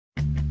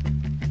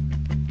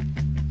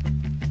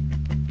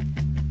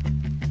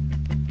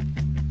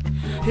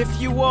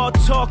If you all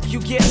talk, you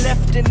get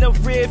left in the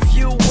rear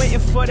view, waiting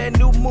for that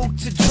new Moog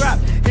to drop.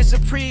 Here's a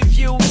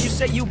preview. You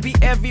say you be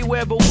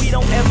everywhere, but we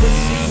don't ever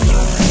see you.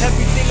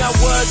 Everything I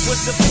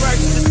was the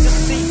first, just the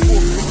sequel.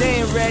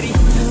 They ain't ready.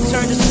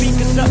 Turn the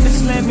speakers up and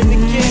slam it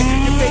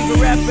again. Your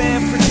favorite rapper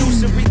and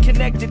producer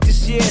reconnected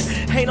this year.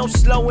 Ain't no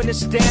slowing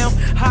us down.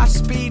 High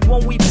speed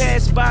when we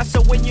pass by,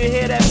 so when you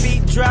hear that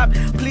beat drop,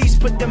 please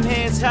put them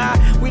hands high.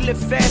 We live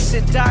fast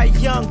and die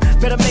young.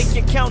 Better make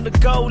it count. The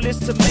goal is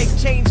to make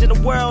change in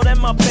the world and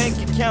my bank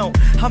account.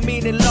 I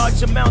mean in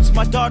large amounts,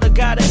 my daughter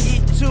gotta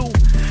eat too.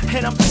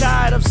 And I'm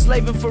tired of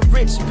slaving for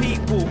rich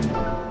people.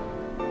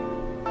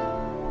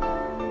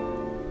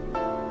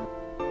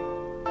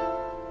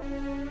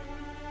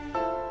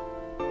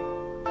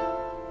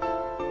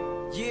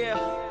 Yeah.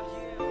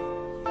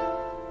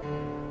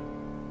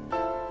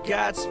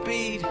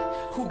 Godspeed,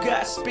 who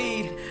got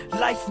speed?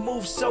 Life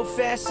moves so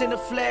fast in a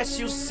flash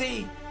you'll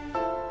see.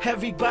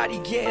 Everybody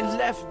getting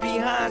left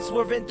behind,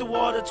 swerving through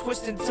all the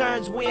twists and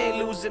turns. We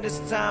ain't losing this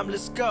time,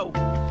 let's go.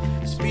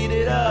 Speed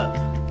it up,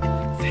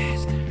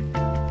 faster.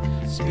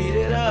 Speed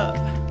it up,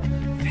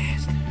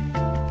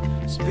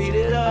 faster. Speed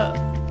it up,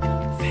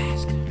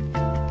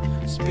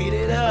 faster. Speed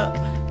it up.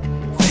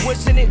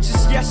 Wasn't it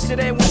just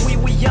yesterday when we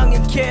were young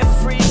and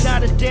carefree?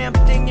 Not a damn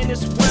thing in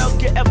this world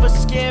could ever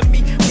scare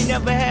me. We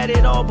never had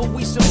it all, but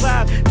we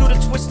survived through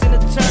the twists and the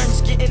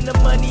turns. Getting the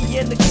money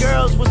and the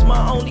girls was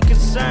my only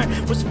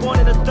concern. Was born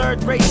in the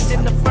third, raised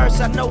in the first.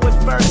 I know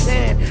it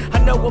firsthand.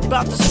 I know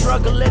about the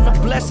struggle and the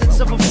blessings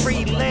of a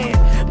free land.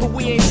 But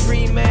we ain't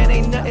free, man.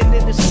 Ain't nothing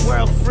in this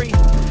world free.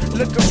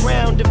 Look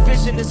around,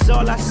 division is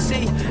all I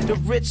see. The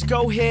rich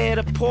go here,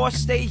 the poor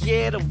stay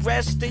here. The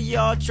rest of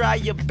y'all try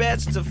your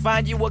best to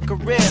find you a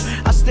career.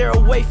 I steer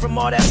away from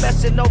all that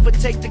mess and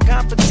overtake the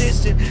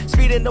competition.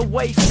 Speeding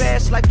away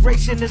fast like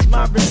racing is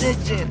my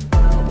religion.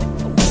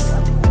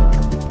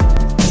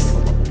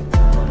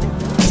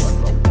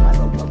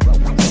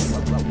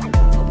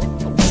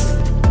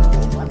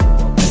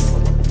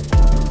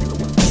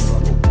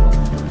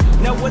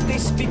 What they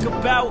speak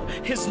about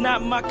is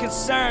not my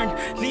concern.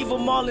 Leave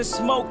them all in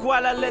smoke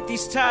while I let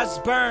these tires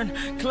burn.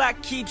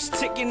 Clock keeps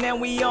ticking and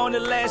we on the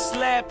last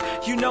lap.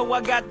 You know I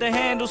got the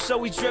handle, so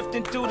we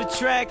drifting through the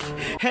track.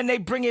 And they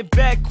bring it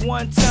back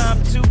one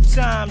time, two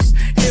times.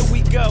 Here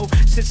we go.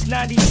 Since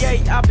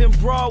 98, I've been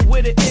raw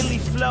with an illy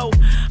flow.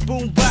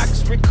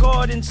 Boombox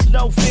recordings,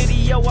 no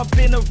video. I've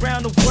been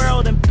around the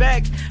world and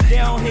back. They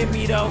don't hit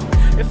me though.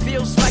 It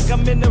feels like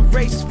I'm in a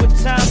race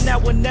with time. Now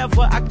or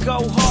never, I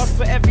go hard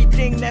for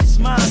everything that's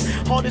mine.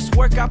 All this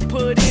work I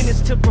put in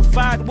is to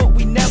provide what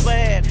we never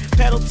had.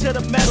 Pedal to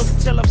the metal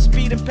till I'm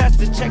speeding past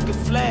the checkered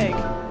flag.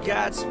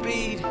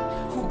 Godspeed,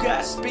 who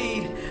got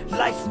speed?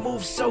 Life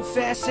moves so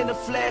fast in a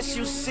flash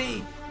you'll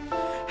see.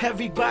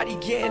 Everybody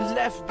getting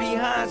left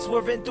behind,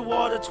 swerving through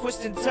all the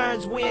twists and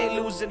turns. We ain't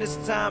losing this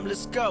time,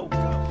 let's go.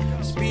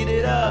 Speed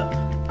it up,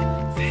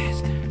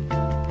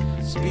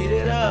 faster. Speed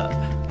it up,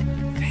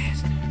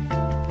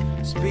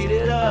 faster. Speed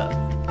it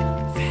up.